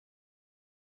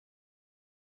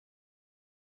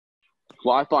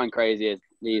What I find crazy is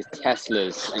these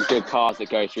Teslas and good cars that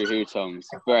go through Hutongs.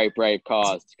 Very brave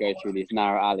cars to go through these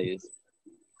narrow alleys.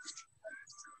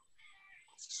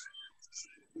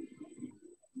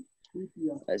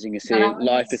 As you can see,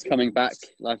 life is coming back.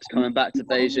 Life is coming back to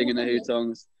Beijing and the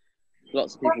Hutongs.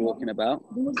 Lots of people walking about.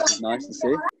 It's nice to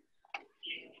see.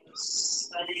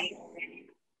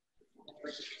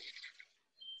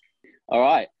 All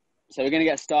right, so we're going to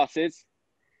get started.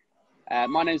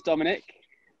 My name's Dominic,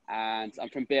 and I'm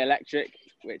from Be Electric,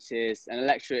 which is an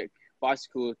electric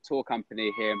bicycle tour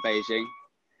company here in Beijing.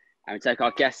 And we take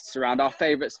our guests around our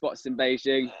favourite spots in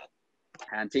Beijing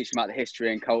and teach them about the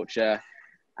history and culture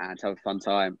and have a fun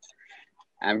time.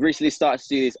 And we recently started to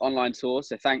do these online tours,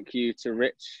 so thank you to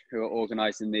Rich, who are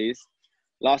organising these.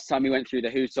 Last time we went through the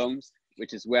Hutongs,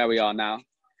 which is where we are now.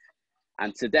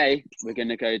 And today we're going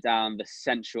to go down the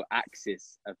central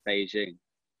axis of Beijing.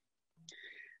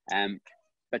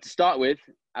 But to start with,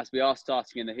 as we are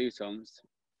starting in the Hutongs,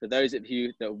 for those of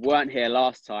you that weren't here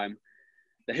last time,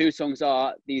 the Hutongs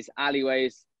are these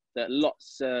alleyways that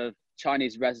lots of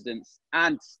Chinese residents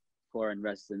and foreign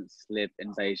residents live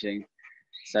in Beijing.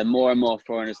 So more and more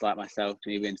foreigners like myself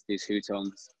move into these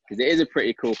Hutongs because it is a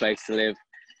pretty cool place to live,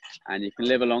 and you can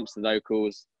live amongst the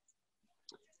locals,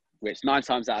 which 9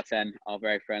 times out of 10 are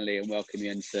very friendly and welcome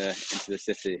you into the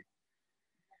city.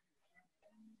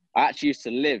 I actually used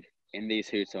to live in these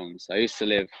Hutongs. I used to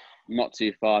live not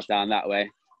too far down that way.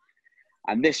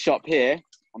 And this shop here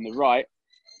on the right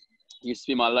used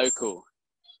to be my local.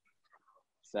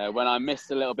 So when I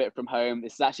missed a little bit from home,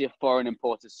 this is actually a foreign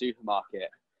imported supermarket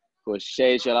called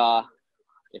Shejala.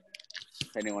 If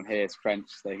anyone here is French,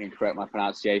 they can correct my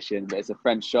pronunciation, but it's a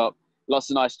French shop. Lots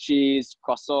of nice cheese,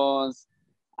 croissants,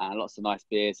 and lots of nice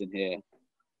beers in here.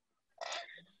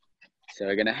 So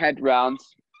we're gonna head round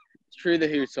through the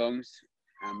Hutongs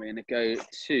and we're gonna go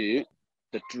to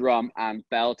the drum and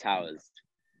bell towers.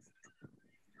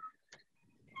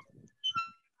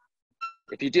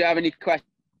 If you do have any questions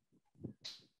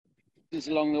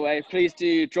along the way, please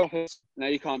do drop us. I know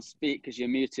you can't speak because you're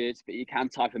muted, but you can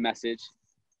type a message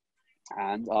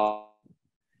and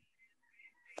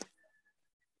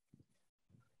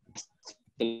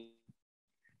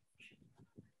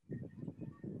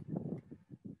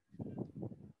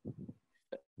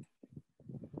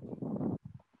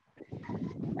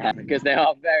because they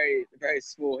are very, very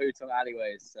small Hutong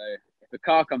alleyways. So if a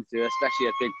car comes through, especially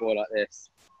a big boy like this,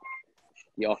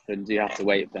 you often do have to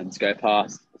wait for them to go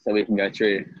past so we can go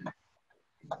through.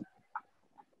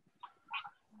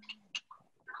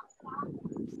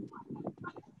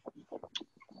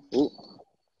 Ooh.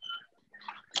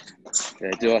 So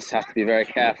you do also have to be very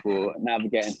careful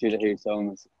navigating through the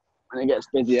Hutongs when it gets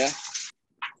busier.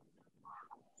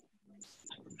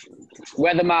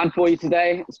 Weatherman for you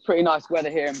today. It's pretty nice weather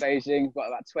here in Beijing. We've got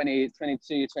about 20,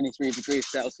 22, 23 degrees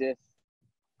Celsius.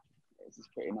 This is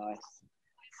pretty nice.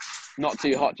 Not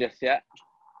too hot just yet.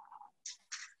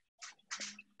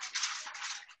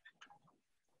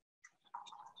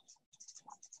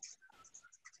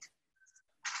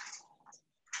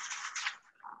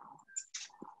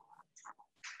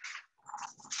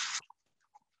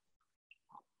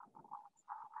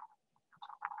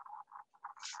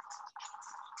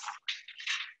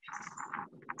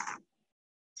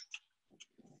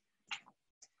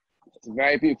 It's a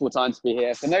very beautiful time to be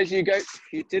here. For those of you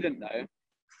who didn't know,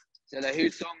 so the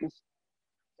Hutongs,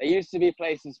 they used to be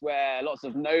places where lots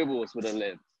of nobles would have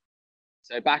lived.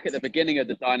 So back at the beginning of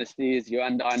the dynasties,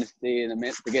 Yuan dynasty, and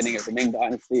the beginning of the Ming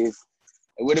dynasties,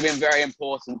 it would have been very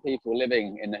important people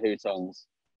living in the Hutongs.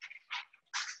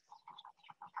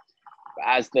 But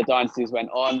as the dynasties went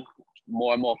on,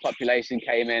 more and more population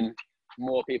came in,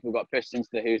 more people got pushed into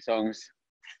the Hutongs.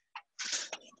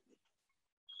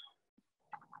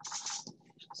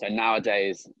 So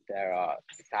nowadays, there are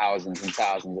thousands and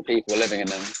thousands of people living in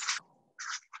them.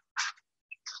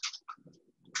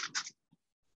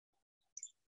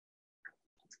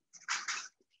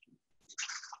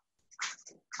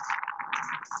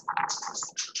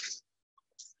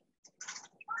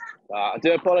 I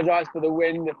do apologise for the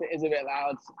wind if it is a bit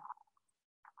loud.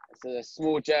 It's a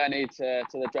small journey to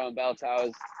the drum and bell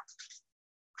towers.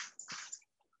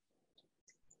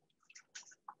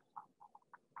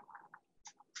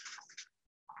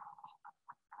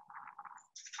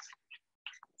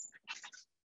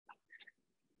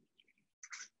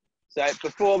 So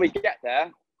before we get there,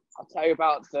 I'll tell you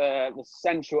about the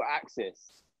central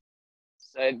axis.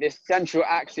 So this central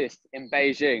axis in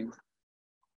Beijing,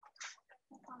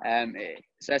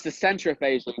 so it's the center of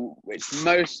Beijing, which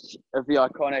most of the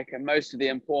iconic and most of the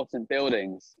important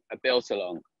buildings are built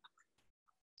along.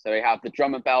 So we have the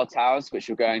drum and bell towers, which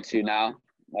we're going to now.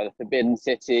 the Forbidden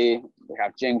City, we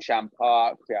have Jingshan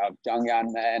Park, we have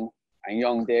Zhangyanmen and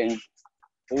Yongding.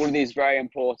 All of these very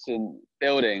important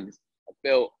buildings are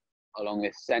built along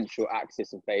this central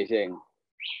axis of Beijing.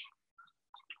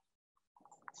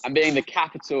 And being the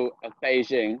capital of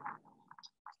Beijing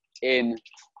in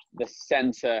the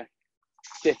center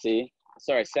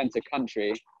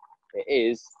country, it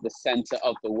is the center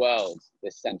of the world,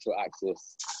 this central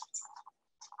axis.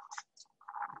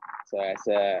 So it's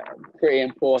a pretty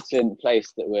important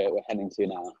place that we're heading to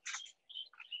now.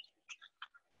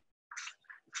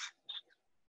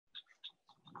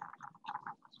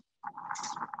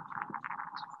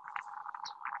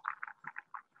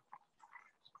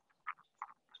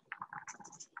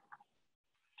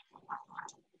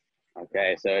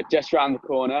 Okay, so just around the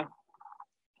corner.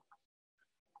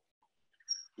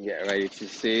 Get ready to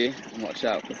see and watch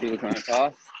out for people coming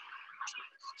past.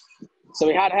 So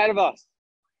we had ahead of us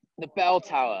the bell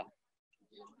tower.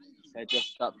 So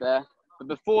just up there. But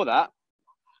before that,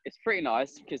 it's pretty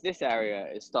nice because this area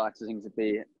is starting to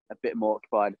be a bit more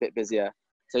occupied, a bit busier.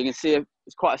 So you can see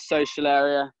it's quite a social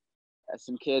area. There's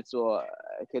some kids or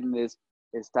a kid and his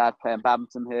dad playing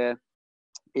badminton here.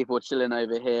 People chilling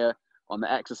over here on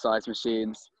the exercise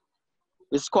machines.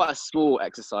 This is quite a small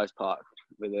exercise park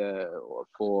with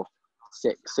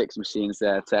six machines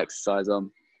there to exercise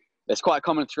on. It's quite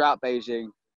common throughout Beijing,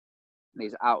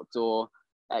 these outdoor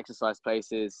exercise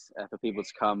places for people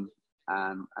to come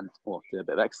and do a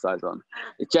bit of exercise on.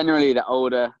 It's generally the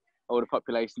older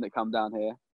population that come down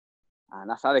here, and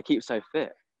that's how they keep so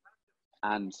fit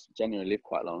and generally live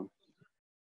quite long.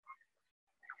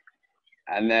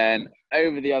 And then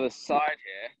over the other side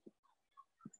here,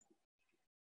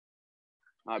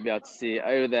 might be able to see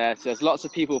over there. So there's lots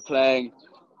of people playing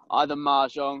either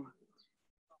mahjong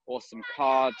or some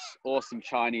cards or some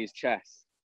Chinese chess.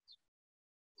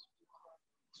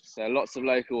 So lots of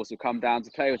locals will come down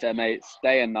to play with their mates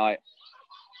day and night.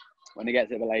 When it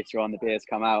gets a bit later on, the beers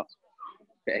come out.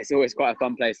 But it's always quite a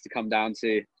fun place to come down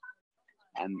to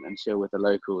and chill with the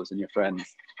locals and your friends.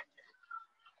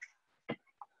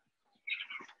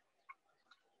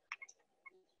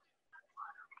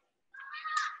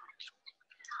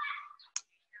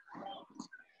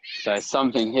 So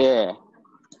something here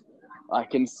I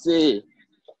can see.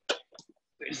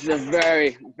 This is a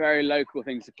very, very local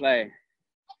thing to play.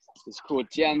 It's called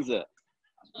jianzi.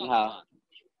 你好，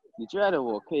你觉得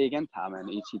我可以跟他们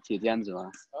一起踢毽子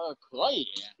吗？可以。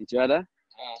你觉得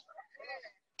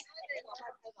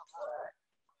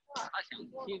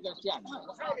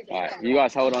？Alright, you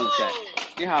guys hold on a sec.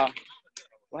 你好，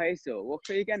不好意思，我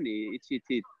可以跟你一起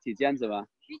踢毽子吗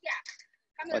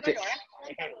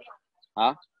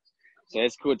？Huh? So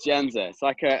it's called jianzi. It's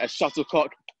like a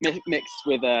shuttlecock mixed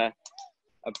with a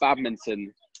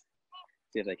badminton.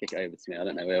 See if they kick it over to me. I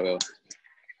don't know. We will.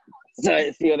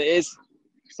 So see what it is.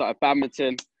 It's like a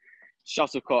badminton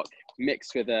shuttlecock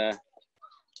mixed with a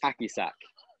hacky sack.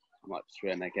 I might just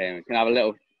ruin that game. We can have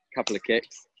a couple of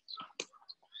kicks.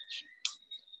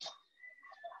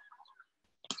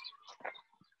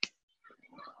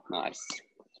 Nice.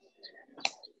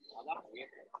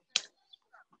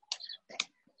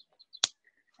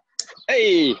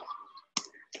 Hey!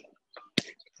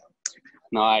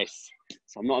 Nice.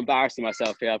 So I'm not embarrassing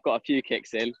myself here. I've got a few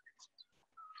kicks in.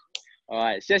 All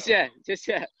right, just yet.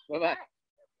 Bye-bye.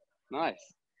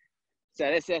 Nice. So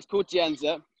it's called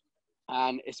jianzi,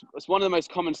 and it's one of the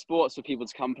most common sports for people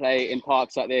to come play in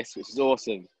parks like this, which is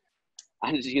awesome.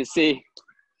 And as you can see,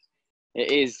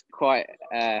 it is quite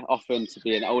often to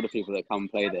be an older people that come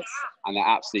and play this, and they're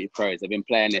absolutely pros. They've been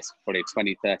playing this for probably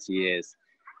 20, 30 years.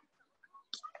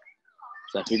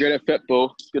 So if you're good at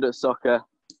football, good at soccer,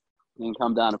 you can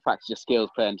come down and practice your skills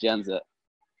playing jianzi.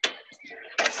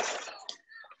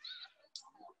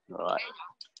 All right.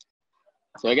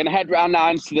 So we're going to head round now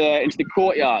into the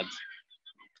courtyard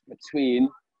between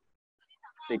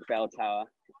Big Bell Tower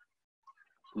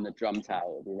and the Drum Tower.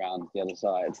 Will be round the other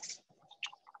side.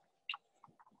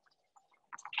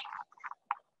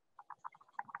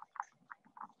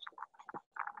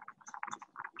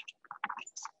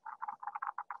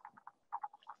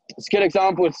 It's a good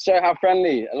example to show how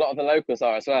friendly a lot of the locals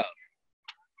are as well.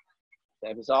 So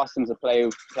if it's asked them to play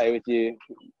with you,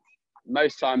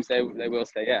 most times they will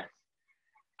say yes.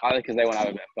 Either because they want to have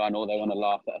a bit of fun or they want to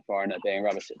laugh at a foreigner being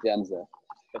rubbish at jianzi.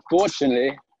 But fortunately,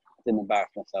 I didn't embarrass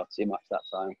myself too much that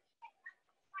time.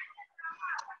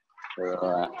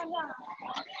 So,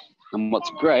 and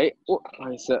what's great,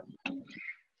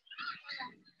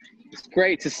 it's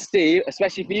great to see,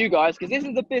 especially for you guys, because this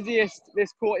is the busiest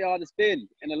this courtyard has been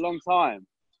in a long time.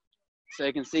 So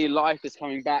you can see life is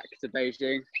coming back to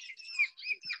Beijing.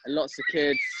 And lots of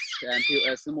kids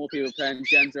and some more people playing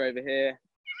Jenga over here.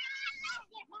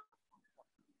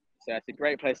 So it's a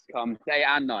great place to come day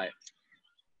and night.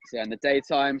 So in the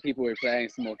daytime, people were playing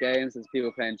some more games. There's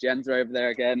people playing Jenga over there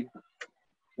again.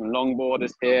 Some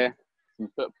longboarders here, some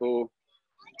football.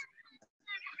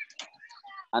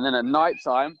 And then at night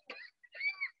time,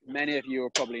 many of you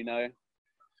will probably know,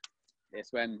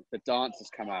 it's when the dancers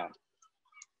come out.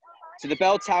 So the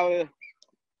bell tower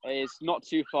is not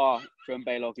too far from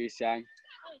Beilong.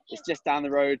 It's just down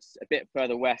the road, a bit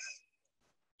further west.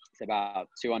 It's about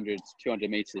 200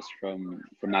 meters from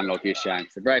Nanlong Yuxiang,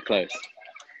 so very close.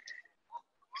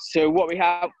 So what we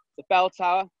have, the bell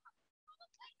tower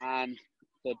and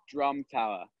the drum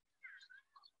tower.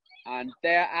 And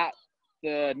they're at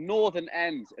the northern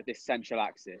end of this central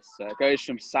axis. So it goes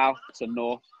from south to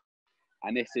north.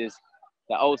 And this is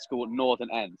the old school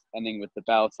northern end, ending with the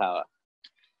bell tower.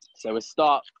 So we'll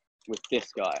start with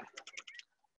this guy.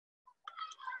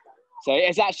 So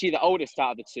it's actually the oldest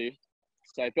out of the two.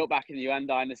 So built back in the Yuan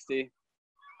dynasty,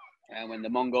 and when the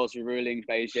Mongols were ruling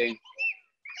Beijing.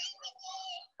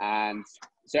 And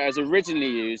so it was originally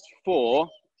used for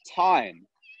time.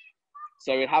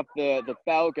 So we'd have the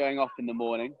bell going off in the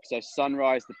morning. So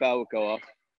sunrise, the bell would go off.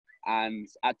 And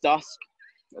at dusk,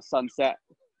 at sunset,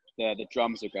 the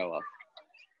drums would go off.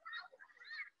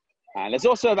 And there's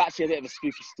also actually a bit of a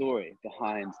spooky story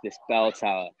behind this bell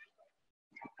tower.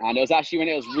 And it was actually when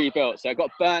it was rebuilt. So it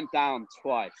got burnt down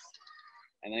twice.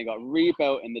 And then it got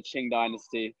rebuilt in the Qing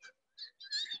dynasty.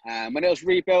 And when it was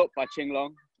rebuilt by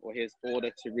Qinglong, or his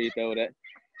order to rebuild it,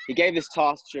 he gave this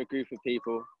task to a group of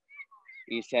people.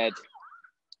 He said,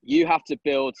 you have to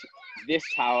build this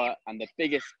tower and the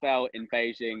biggest bell in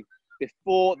Beijing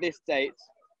before this date,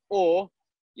 or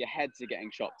your heads are getting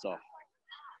chopped off.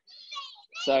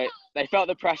 So they felt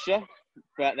the pressure,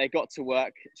 but they got to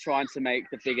work trying to make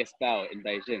the biggest bell in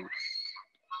Beijing.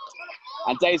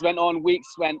 And days went on,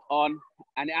 weeks went on,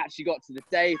 and it actually got to the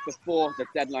day before the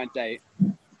deadline date.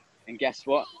 And guess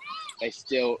what? They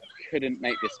still couldn't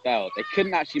make this bell. They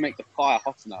couldn't actually make the fire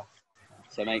hot enough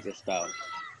to make this bell.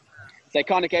 So they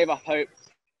kind of gave up hope,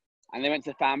 and they went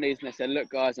to families and they said, look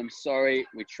guys, I'm sorry,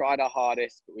 we tried our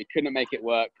hardest, but we couldn't make it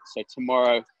work. So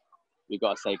tomorrow we've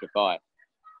got to say goodbye.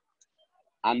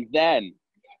 And then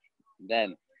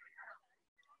the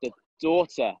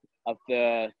daughter of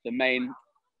the main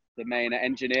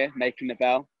engineer making the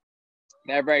bell,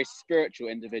 they're a very spiritual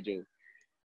individual.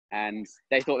 And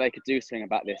they thought they could do something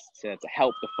about this to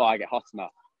help the fire get hot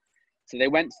enough. So they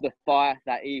went to the fire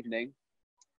that evening.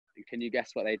 And can you guess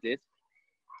what they did?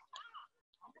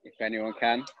 If anyone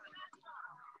can.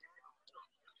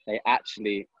 They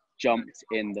actually jumped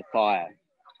in the fire,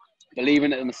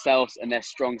 believing that themselves and their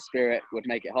strong spirit would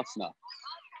make it hot enough.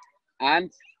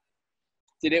 And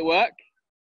did it work?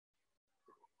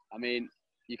 I mean,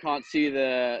 you can't see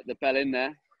the bell in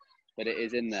there, but it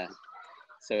is in there.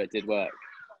 So it did work.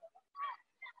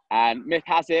 And myth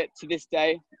has it, to this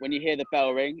day, when you hear the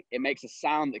bell ring, it makes a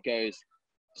sound that goes,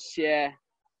 xie,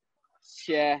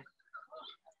 xie.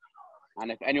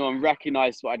 And if anyone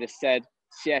recognized what I just said,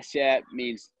 xie, xie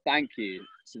means thank you.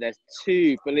 So there's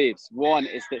two beliefs. One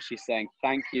is that she's saying,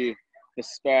 thank you for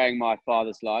sparing my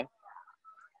father's life.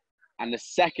 And the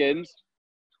second,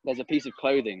 there's a piece of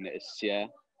clothing that is xie,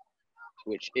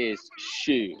 which is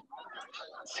shu.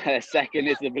 So the second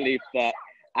is the belief that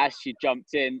as she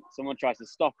jumped in, someone tries to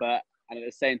stop her and at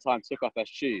the same time took off her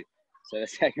shoe. So the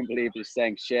second belief is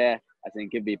saying share, as in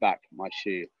give me back my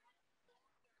shoe.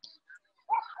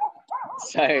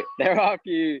 So there are a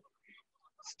few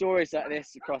stories like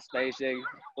this across Beijing,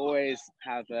 always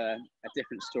have a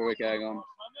different story going on.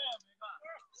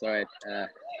 Sorry,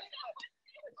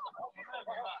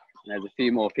 there's a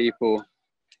few more people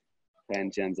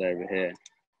playing Jenga over here.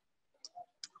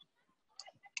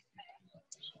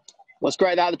 What's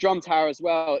great about the drum tower as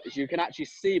well is you can actually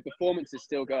see performances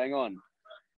still going on.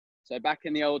 So back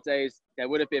in the old days, there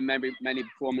would have been many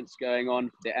performances going on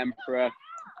for the emperor.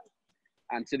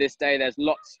 And to this day, there's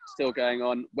lots still going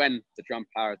on when the drum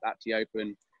tower is actually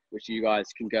open, which you guys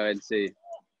can go and see.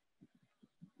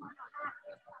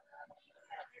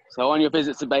 So on your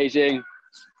visit to Beijing,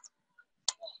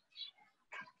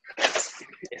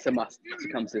 it's a must to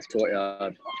come to this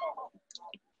courtyard.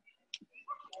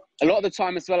 A lot of the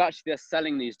time as well, actually, they're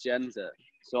selling these Jenga.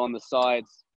 So on the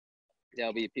sides,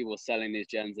 there'll be people selling these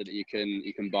Jenga that you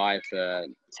can buy for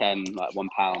 10, like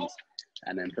 £1,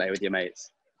 and then play with your mates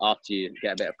after you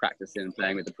get a bit of practice in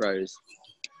playing with the pros.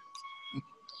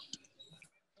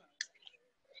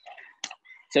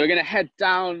 So we're going to head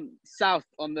down south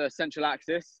on the central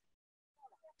axis.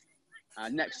 Our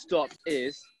next stop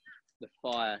is the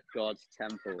Fire God's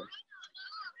Temple.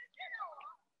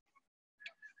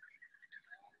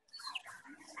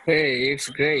 Hey, it's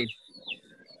great.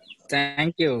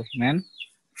 Thank you, man,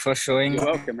 for You're showing.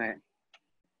 welcome, mate.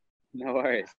 No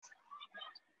worries.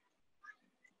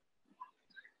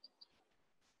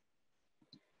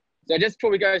 So just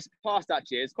before we go past,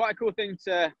 actually, it's quite a cool thing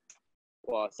to,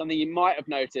 well, something you might have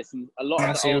noticed in a lot of the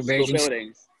Massive old school Beijing.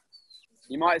 buildings.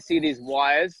 You might see these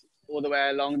wires all the way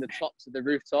along the tops of the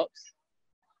rooftops.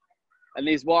 And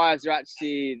these wires are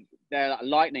actually, they're like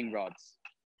lightning rods.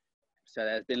 So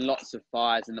there's been lots of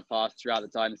fires in the past throughout the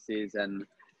dynasties, and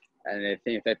I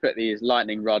think if they put these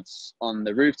lightning rods on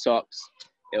the rooftops,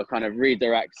 it'll kind of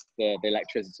redirect the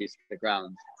electricity to the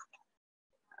ground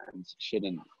and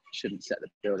shouldn't set the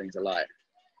buildings alight.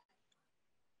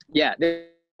 Yeah, this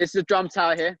is a drum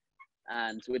tower here,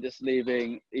 and we're just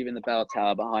leaving even the bell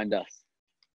tower behind us.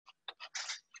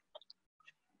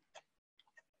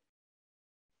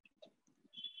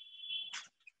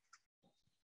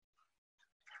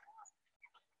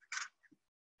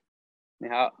 Ni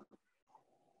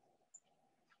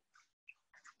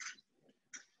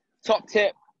Top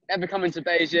tip, ever coming to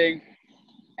Beijing,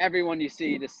 everyone you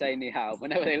see just say ni hao.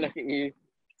 Whenever they look at you,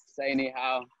 say ni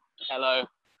hao, hello.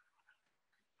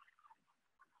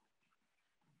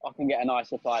 Often get a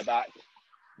nice reply back.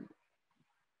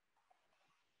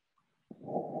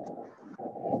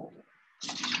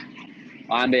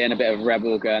 I'm being a bit of a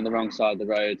rebel going the wrong side of the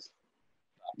road.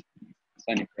 It's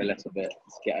only for a little bit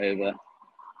to get over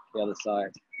the other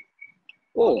side.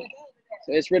 Oh,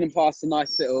 so it's ridden past a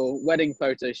nice little wedding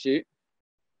photo shoot,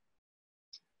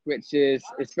 which is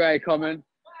it's very common,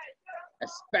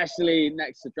 especially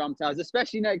next to drum towers,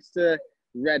 especially next to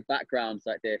red backgrounds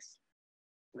like this,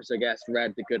 which I guess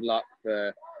red the good luck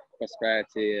for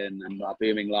prosperity and our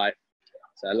booming life.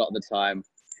 So a lot of the time,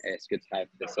 it's good to have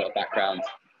this sort of background.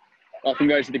 Often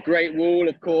go to the Great Wall,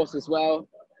 of course, as well.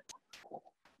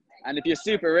 And if you're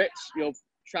super rich, you'll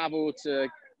travel to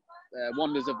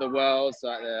wonders of the world, so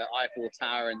like the Eiffel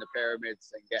Tower and the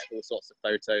pyramids, and get all sorts of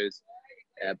photos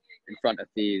in front of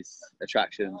these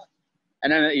attractions.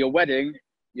 And then at your wedding,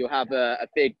 you'll have a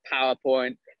big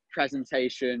PowerPoint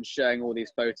presentation showing all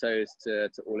these photos to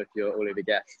all of your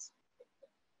guests.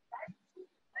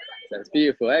 So it's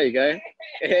beautiful. There you go.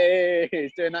 Hey,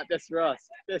 he's doing that just for us.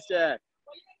 Just yeah.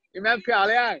 You're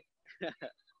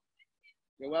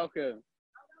welcome.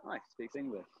 Nice, speaks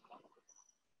English.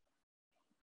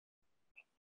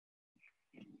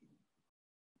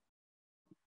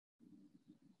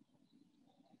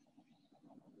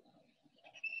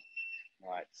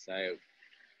 Right, so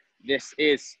this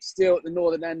is still at the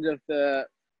northern end of the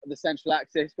central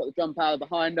axis. Got the drum tower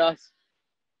behind us.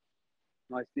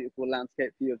 Nice, beautiful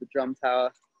landscape view of the drum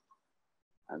tower.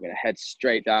 I'm going to head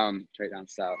straight down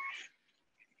south.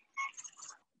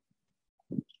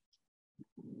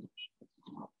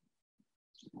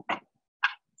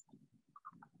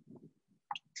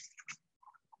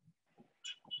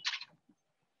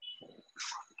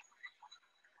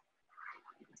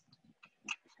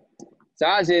 So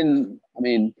as in, I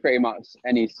mean, pretty much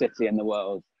any city in the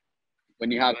world, when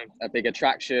you have a big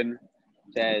attraction,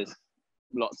 there's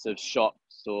lots of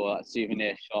shops or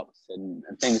souvenir shops and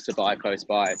things to buy close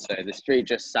by. So the street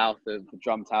just south of the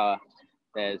drum tower,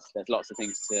 there's lots of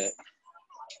things to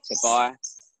buy,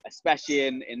 especially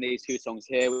in these Hutongs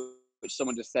here, which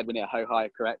someone just said we're near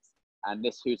Hohai, correct? And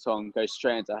this Hutong goes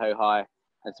straight into Hohai.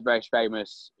 It's a very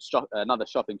famous another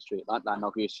shopping street, like that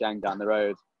Noguxiang down the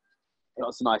road.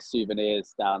 Lots of nice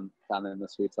souvenirs down in the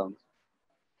Hutongs.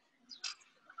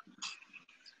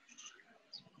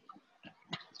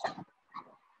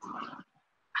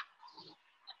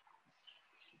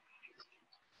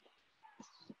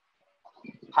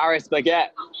 Paris baguette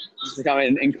is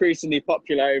becoming increasingly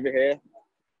popular over here.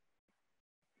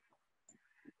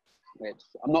 Which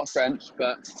I'm not French,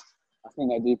 but I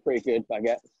think they do pretty good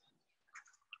baguettes.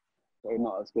 They're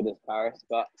not as good as Paris,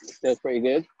 but still pretty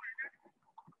good.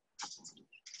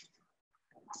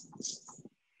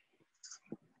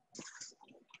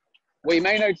 What you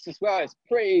may notice as well, it's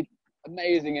pretty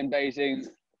amazing in Beijing,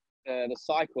 the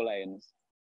cycle lanes.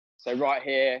 So right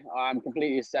here, I'm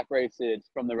completely separated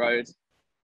from the road.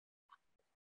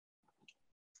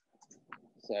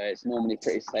 So it's normally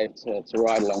pretty safe to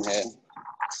ride along here.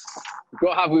 You've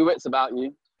got to have your wits about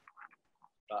you,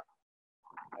 but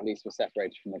at least we're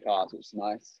separated from the cars, which is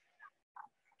nice.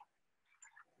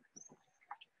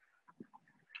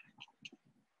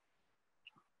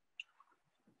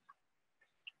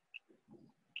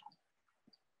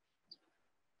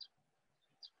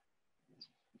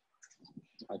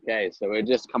 Okay, so we're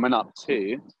just coming up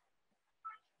to,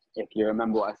 if you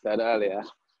remember what I said earlier,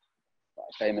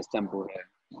 that famous temple here.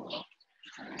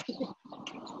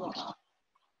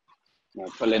 Now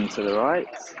pull in to the right.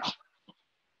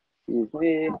 Excuse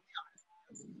me.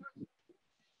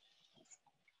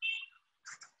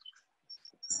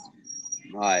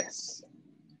 Nice.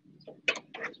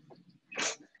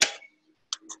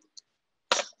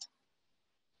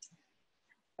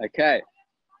 Okay,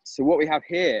 so what we have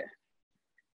here,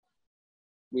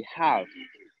 we have,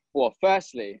 well,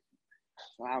 firstly,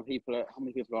 how many people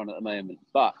are on at the moment,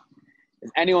 but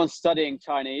is anyone studying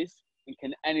Chinese, and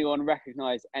can anyone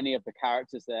recognize any of the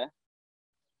characters there?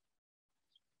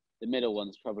 The middle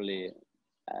one's probably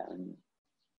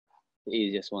the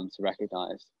easiest one to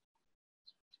recognize.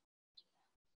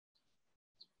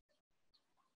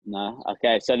 No?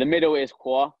 Okay, so the middle is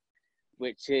Hua,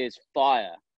 which is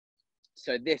fire.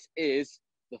 So this is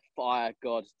the fire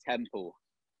god temple.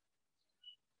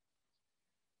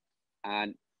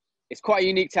 And it's quite a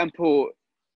unique temple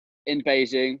in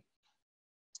Beijing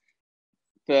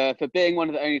for being one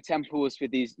of the only temples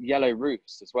with these yellow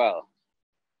roofs as well.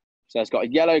 So it's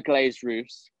got yellow glazed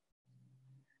roofs.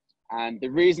 And the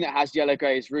reason it has yellow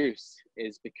glazed roofs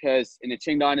is because in the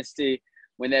Qing dynasty,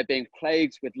 when they're being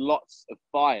plagued with lots of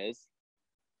fires,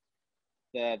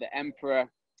 the emperor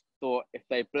thought if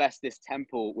they blessed this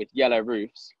temple with yellow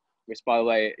roofs, which by the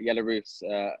way, yellow roofs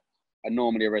are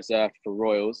normally reserved for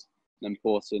royals and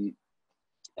important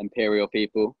imperial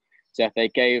people. So if they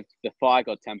gave the fire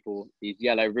god temple these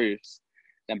yellow roofs,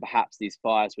 then perhaps these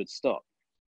fires would stop.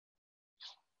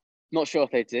 Not sure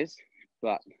if they did,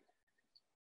 but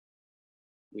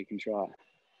we can try.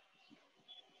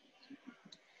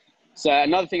 So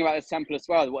another thing about this temple as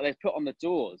well, what they've put on the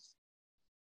doors.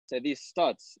 So these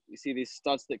studs, you see these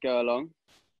studs that go along?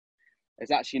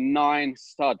 There's actually 9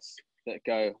 studs that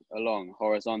go along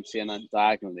horizontally and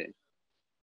diagonally.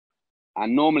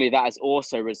 And normally that is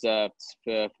also reserved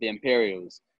for the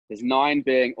Imperials. There's 9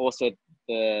 being also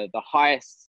the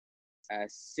highest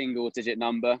single digit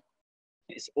number.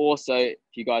 It's also, if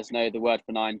you guys know the word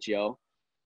for 9, Jiao,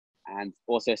 and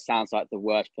also sounds like the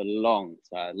word for long,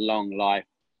 so long life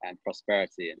and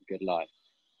prosperity and good life.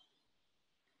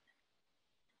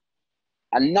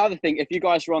 Another thing, if you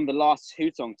guys were on the last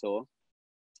Hutong tour,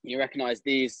 you recognize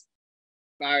these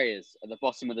barriers at the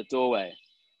bottom of the doorway.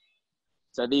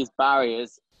 So these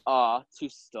barriers are to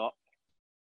stop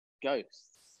ghosts.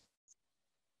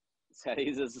 So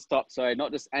these are to stop, sorry,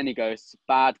 not just any ghosts,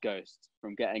 bad ghosts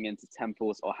from getting into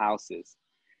temples or houses.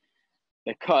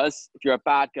 Because if you're a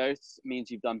bad ghost, it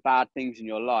means you've done bad things in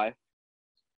your life.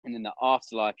 And in the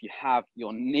afterlife, you have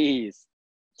your knees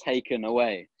taken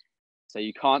away. So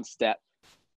you can't step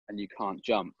and you can't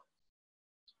jump.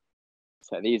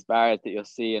 So these barriers that you'll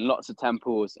see in lots of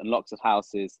temples and lots of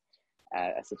houses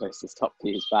are supposed to stop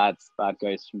these bad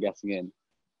ghosts from getting in.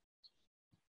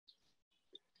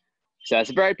 So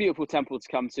it's a very beautiful temple to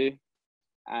come to,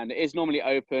 and it is normally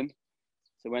open.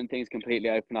 So when things completely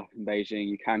open up in Beijing,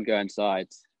 you can go inside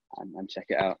and check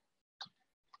it out.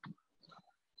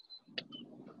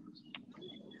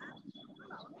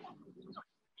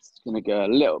 Just gonna go a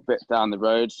little bit down the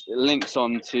road. It links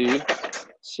on to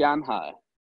Shanghai.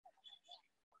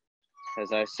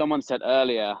 As someone said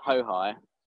earlier, Hohai,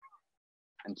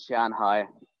 and Shanghai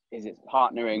is its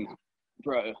partnering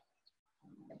bro.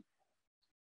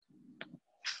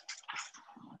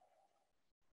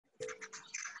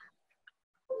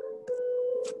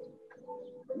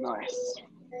 Nice.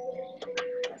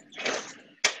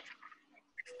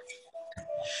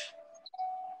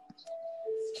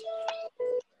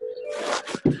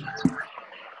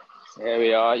 So here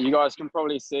we are. You guys can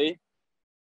probably see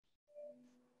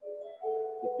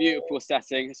the beautiful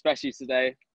setting, especially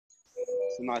today.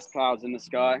 Some nice clouds in the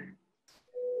sky.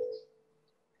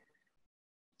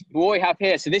 But what we have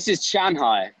here, so this is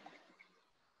Shanghai,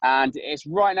 and it's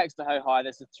right next to Hohai.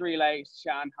 There's the 3 lakes,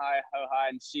 Shanghai, Hohai,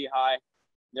 and Shihai.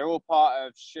 They're all part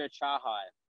of Shichahai,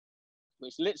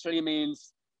 which literally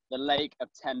means the lake of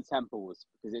 10 temples,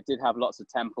 because it did have lots of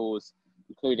temples,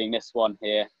 including this one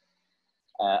here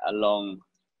along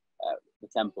the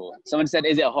temple. Someone said,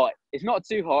 is it hot? It's not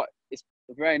too hot. It's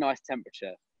a very nice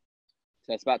temperature.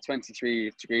 So it's about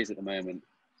 23 degrees at the moment.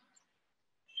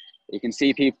 You can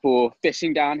see people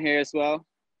fishing down here as well.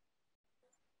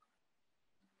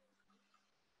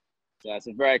 So it's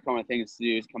a very common thing to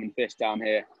do, is come and fish down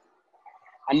here.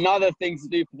 Another thing to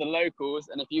do for the locals,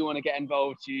 and if you want to get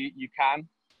involved, you can,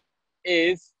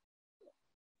 is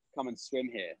come and swim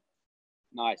here.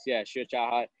 Nice, yeah,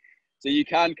 Shichahai. So you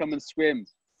can come and swim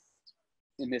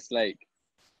in this lake.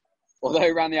 Although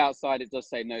around the outside, it does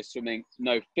say no swimming,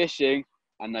 no fishing,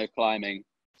 and no climbing.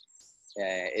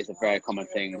 It's a very common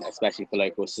thing, especially for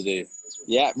locals to do.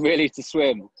 Yeah, really to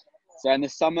swim. So in the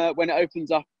summer, when it opens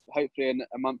up, hopefully in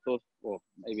a month or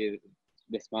maybe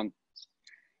this month.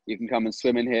 You can come and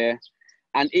swim in here.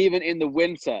 And even in the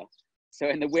winter. So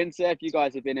in the winter, if you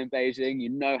guys have been in Beijing, you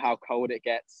know how cold it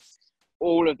gets.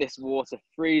 All of this water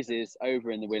freezes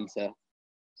over in the winter.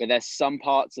 But there's some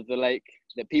parts of the lake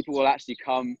that people will actually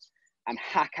come and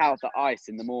hack out the ice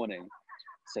in the morning.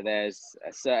 So there's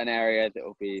a certain area that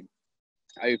will be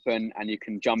open and you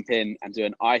can jump in and do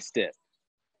an ice dip.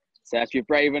 So if you're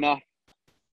brave enough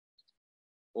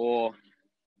or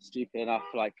stupid enough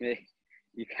like me,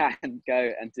 you can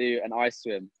go and do an ice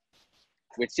swim,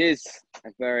 which is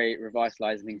a very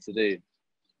revitalizing thing to do,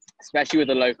 especially with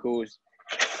the locals.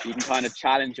 You can kind of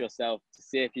challenge yourself to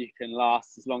see if you can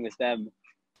last as long as them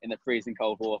in the freezing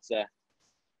cold water.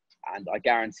 And I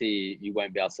guarantee you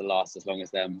won't be able to last as long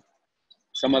as them.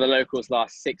 Some of the locals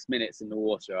last 6 minutes in the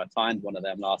water. I timed one of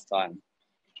them last time.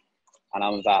 And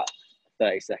I'm that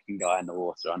 30-second guy in the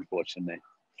water, unfortunately.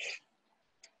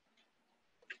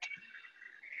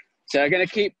 So we're going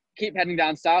to keep heading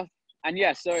down south. And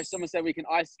yeah, so if someone said we can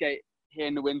ice skate here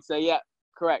in the winter, yeah,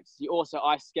 correct. You also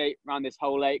ice skate around this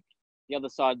whole lake, the other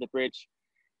side of the bridge.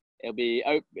 It'll be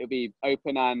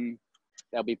open and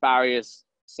there'll be barriers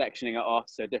sectioning it off,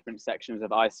 so different sections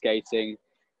of ice skating.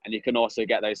 And you can also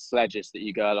get those sledges that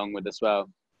you go along with as well,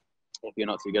 if you're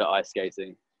not too good at ice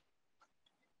skating.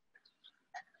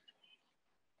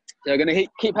 So we're going to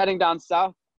keep heading down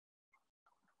south,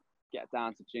 get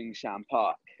down to Jingshan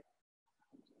Park.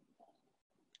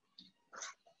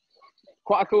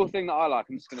 Quite a cool thing that I like,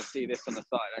 I'm just going to see this on the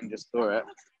side, I can just saw it.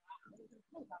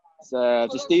 So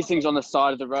just these things on the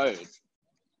side of the road.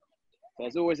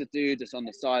 There's always a dude just on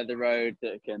the side of the road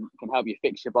that can help you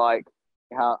fix your bike.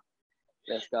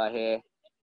 This guy here.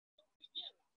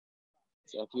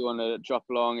 So if you want to drop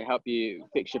along and help you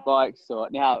fix your bike, so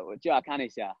你好，我就要看一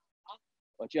下，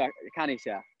我就要看一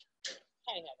下。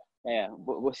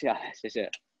我下，谢谢。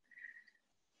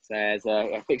So there's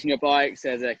fixing your bikes.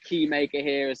 There's a key maker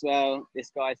here as well.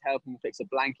 This guy's helping fix a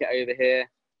blanket over here.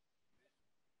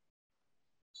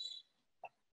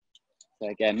 So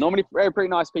again, normally pretty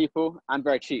nice people and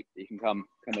very cheap. You can come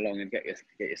along and get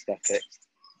your stuff fixed.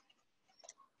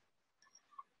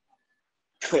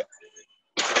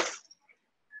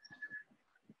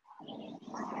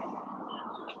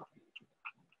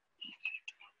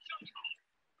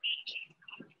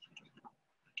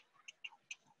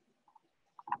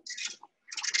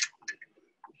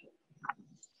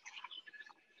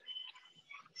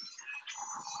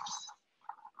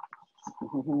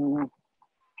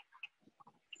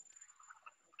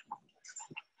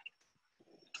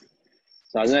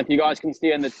 So I don't know if you guys can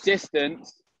see in the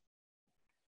distance,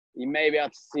 you may be able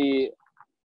to see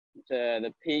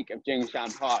the peak of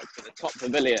Jingshan Park, to the top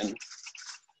pavilion.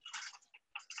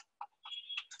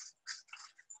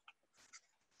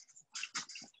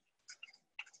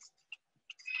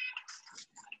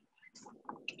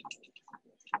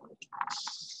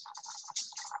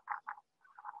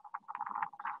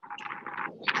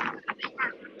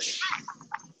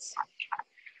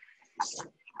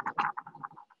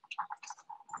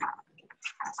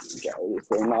 Get all this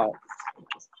thing out.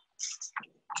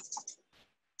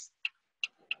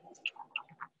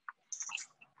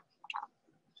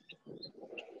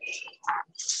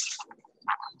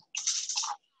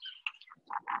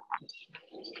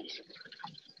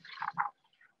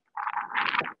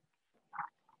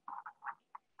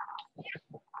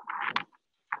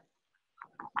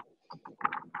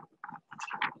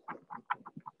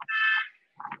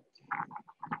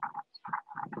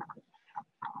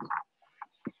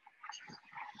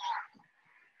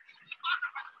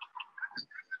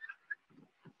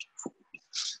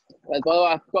 By the way,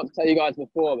 I forgot to tell you guys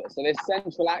before, but so this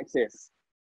central axis,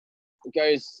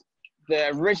 the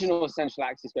original central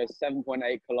axis goes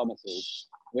 7.8 kilometers.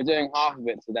 We're doing half of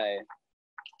it today.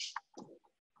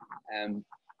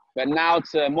 But now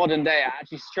to modern day, it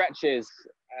actually stretches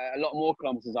a lot more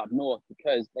kilometers up north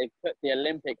because they've put the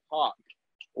Olympic Park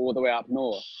all the way up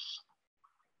north,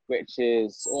 which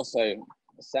is also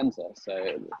a center.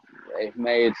 So they've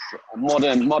made a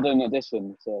modern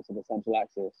addition to the central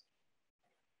axis.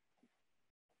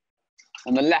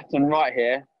 On the left and right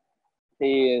here,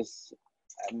 these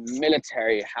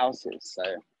military houses. So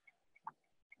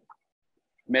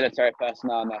military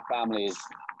personnel and their families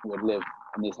would live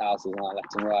in these houses on our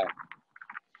left and right.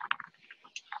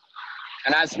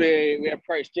 And as we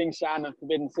approach Jingshan and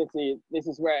Forbidden City, this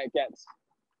is where it gets,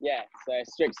 so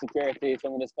strict security,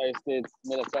 some of this posted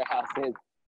military houses.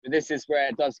 But this is where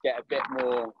it does get a bit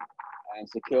more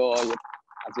secure.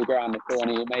 As you go around the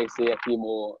corner, you may see a few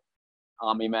more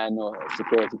army men or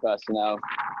security personnel.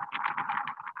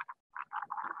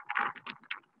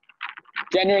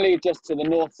 Generally, just to the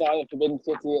north side of Forbidden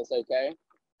City, it's okay.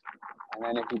 And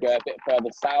then if you go a bit further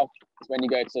south, it's when you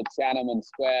go to Tiananmen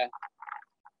Square,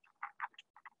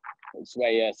 which is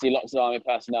where you see lots of army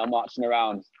personnel marching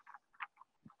around,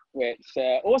 which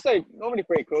also normally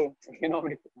pretty cool. You can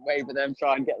normally wave at them,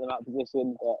 try and get them out of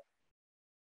position, but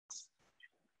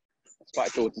it's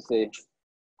quite cool to see.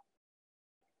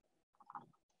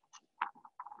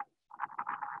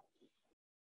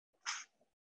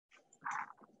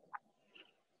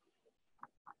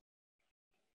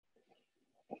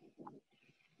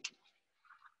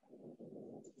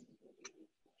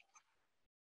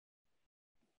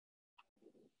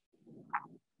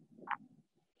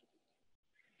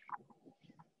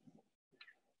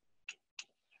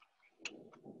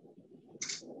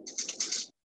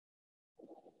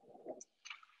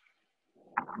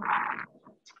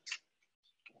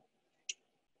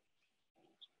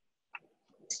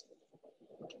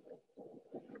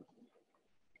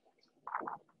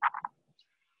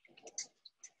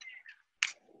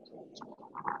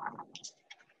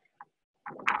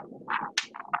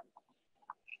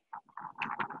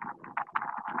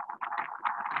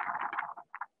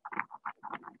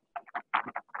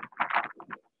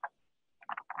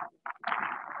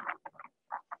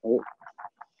 Oh.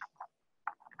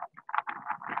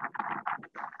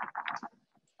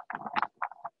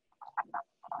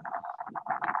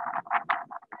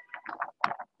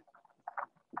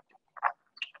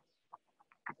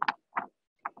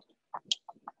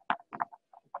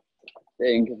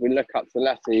 If we look up to the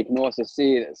left here, you can also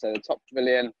see that, so the top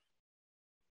pavilion,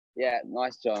 yeah,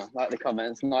 nice, John, like the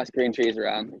comments, nice green trees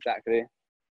around, exactly.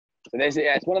 So this,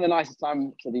 yeah, it's one of the nicest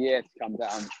times of the year to come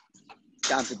down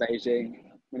to Beijing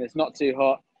when it's not too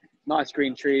hot. Nice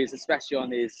green trees, especially on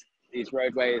these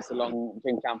roadways along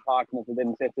Jingshan Park in the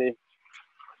Forbidden City.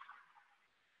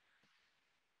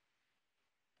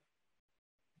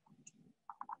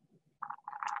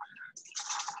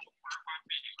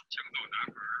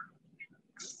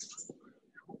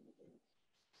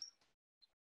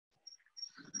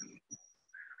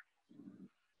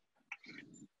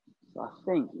 So I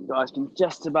think you guys can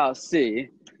just about see.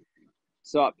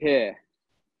 So up here,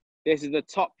 this is the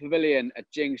top pavilion at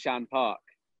Jingshan Park.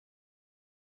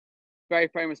 Very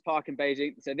famous park in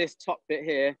Beijing. So this top bit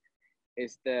here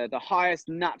is the highest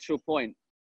natural point,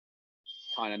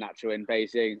 kind of natural in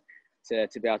Beijing, to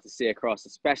be able to see across,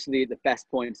 especially the best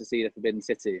point to see the Forbidden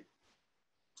City,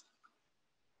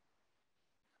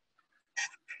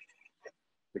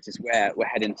 which is where we're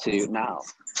heading to now.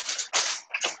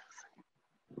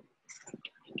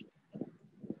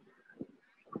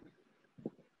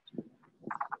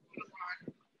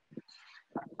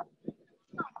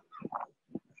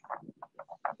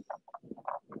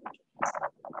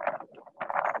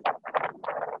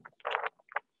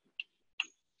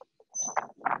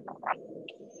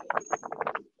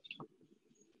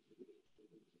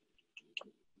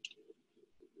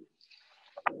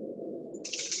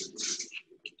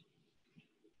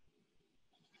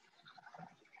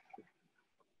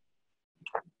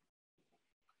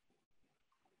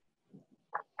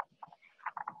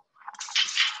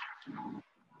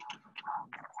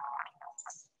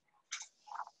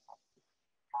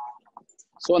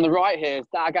 So on the right here is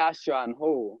Dagashuan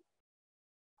Hall,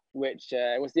 which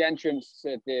was the entrance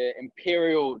to the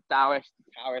Imperial Taoist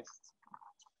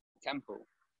temple.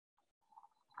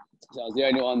 So it was the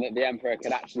only one that the emperor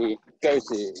could actually go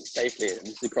to safely, and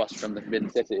just across from the Forbidden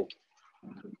City.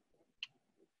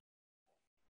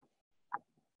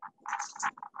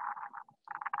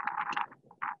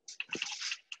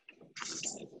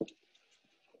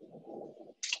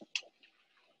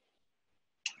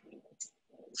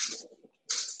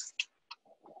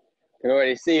 You can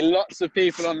already see lots of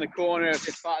people on the corner of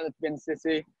this part of the Forbidden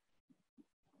City.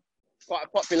 Quite a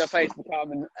popular place to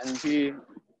come and view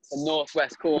the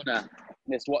northwest corner,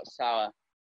 this watchtower.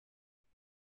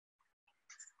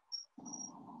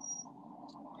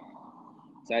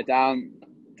 So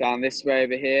down this way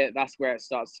over here, that's where it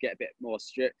starts to get a bit more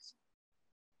strict.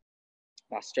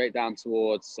 That's straight down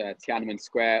towards Tiananmen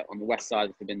Square on the west side of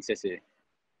the Forbidden City.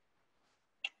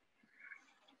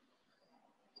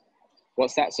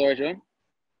 What's that, sorry, John?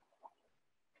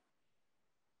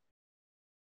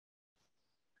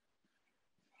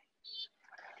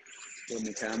 When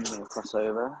we can, we'll cross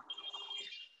over.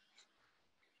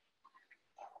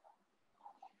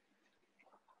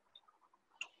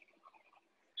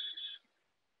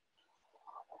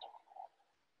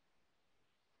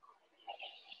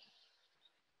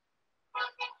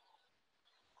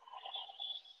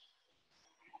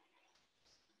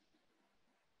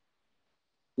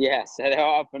 Yeah, so they're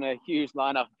often a huge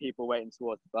lineup of people waiting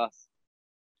towards the bus.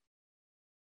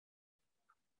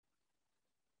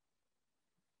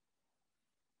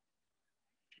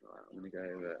 I'm going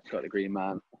to go over, got the green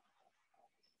man.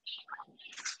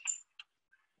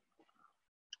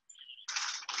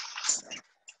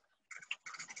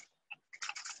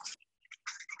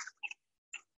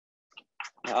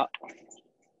 Up.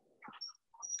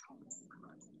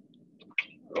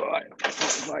 All right,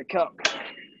 back up.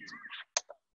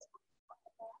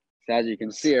 So as you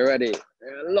can see already,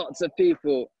 there are lots of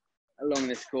people along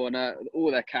this corner with all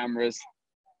their cameras.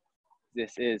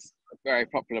 This is a very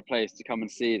popular place to come and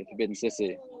see the Forbidden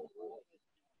City.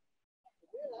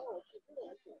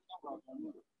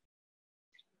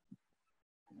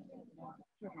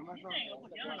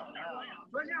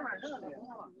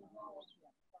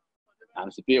 And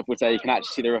it's a beautiful day. You can actually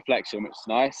see the reflection, which is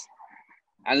nice.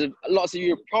 And lots of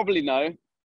you probably know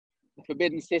the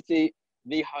Forbidden City,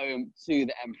 the home to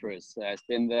the emperors. So it's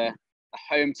been the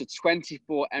home to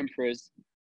 24 emperors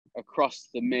across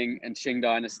the Ming and Qing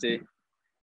dynasty.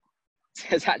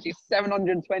 There's actually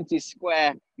 720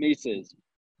 square meters,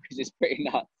 which is pretty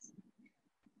nuts.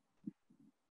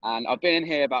 And I've been in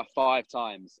here about 5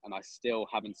 times and I still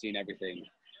haven't seen everything.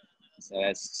 So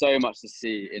there's so much to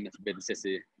see in the Forbidden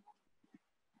City.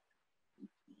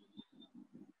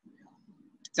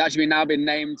 It's actually now been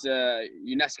named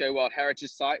UNESCO World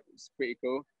Heritage Site, which is pretty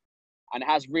cool. And it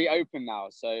has reopened now.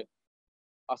 So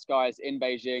us guys in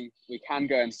Beijing, we can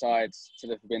go inside to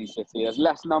the Forbidden City. There's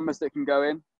less numbers that can go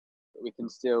in, but we can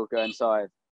still go inside.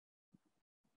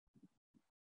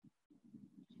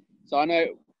 So I know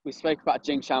we spoke about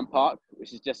Jingshan Park,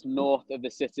 which is just north of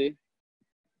the city.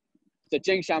 So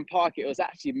Jingshan Park, it was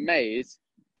actually made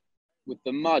with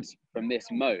the mud from this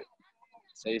moat.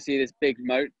 So you see this big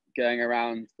moat going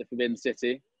around the Forbidden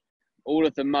City. All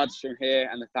of the muds from here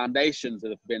and the foundations of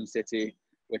the Forbidden City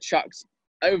were chucked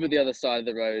over the other side of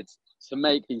the road to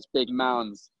make these big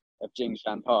mounds of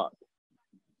Jingshan Park.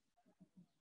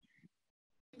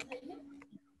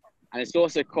 And it's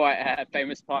also quite a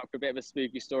famous park for a bit of a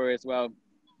spooky story as well,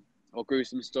 or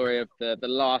gruesome story of the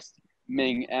last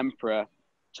Ming emperor,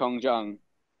 Chongzheng,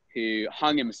 who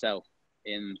hung himself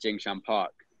in Jingshan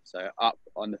Park. So up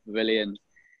on the pavilion,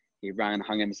 he ran and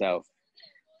hung himself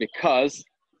because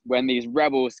when these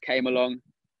rebels came along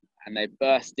and they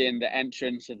burst in the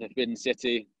entrance of the Forbidden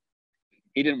City,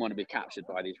 he didn't want to be captured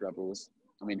by these rebels.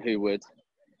 I mean, who would?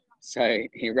 So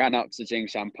he ran up to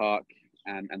Jingshan Park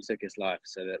and took his life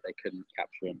so that they couldn't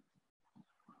capture him.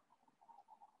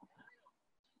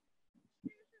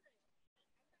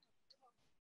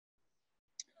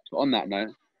 But on that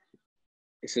note,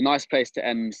 it's a nice place to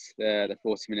end the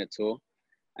 40-minute tour.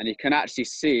 And you can actually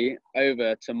see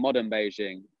over to modern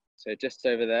Beijing. So just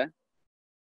over there,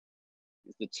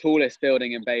 it's the tallest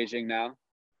building in Beijing now.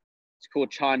 It's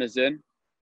called China Zun.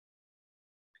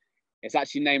 It's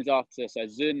actually named after, so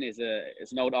Zun is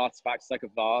an old artifact, it's like a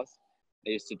vase.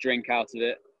 They used to drink out of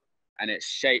it, and its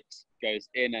shape goes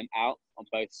in and out on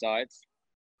both sides.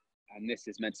 And this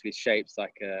is meant to be shaped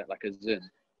like a Zun.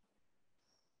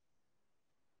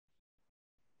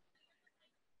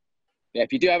 Yeah,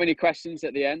 if you do have any questions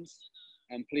at the end,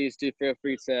 please do feel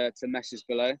free to message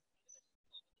below.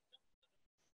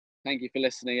 Thank you for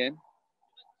listening in.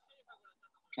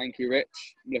 Thank you, Rich.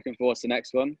 I'm looking forward to the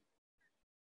next one.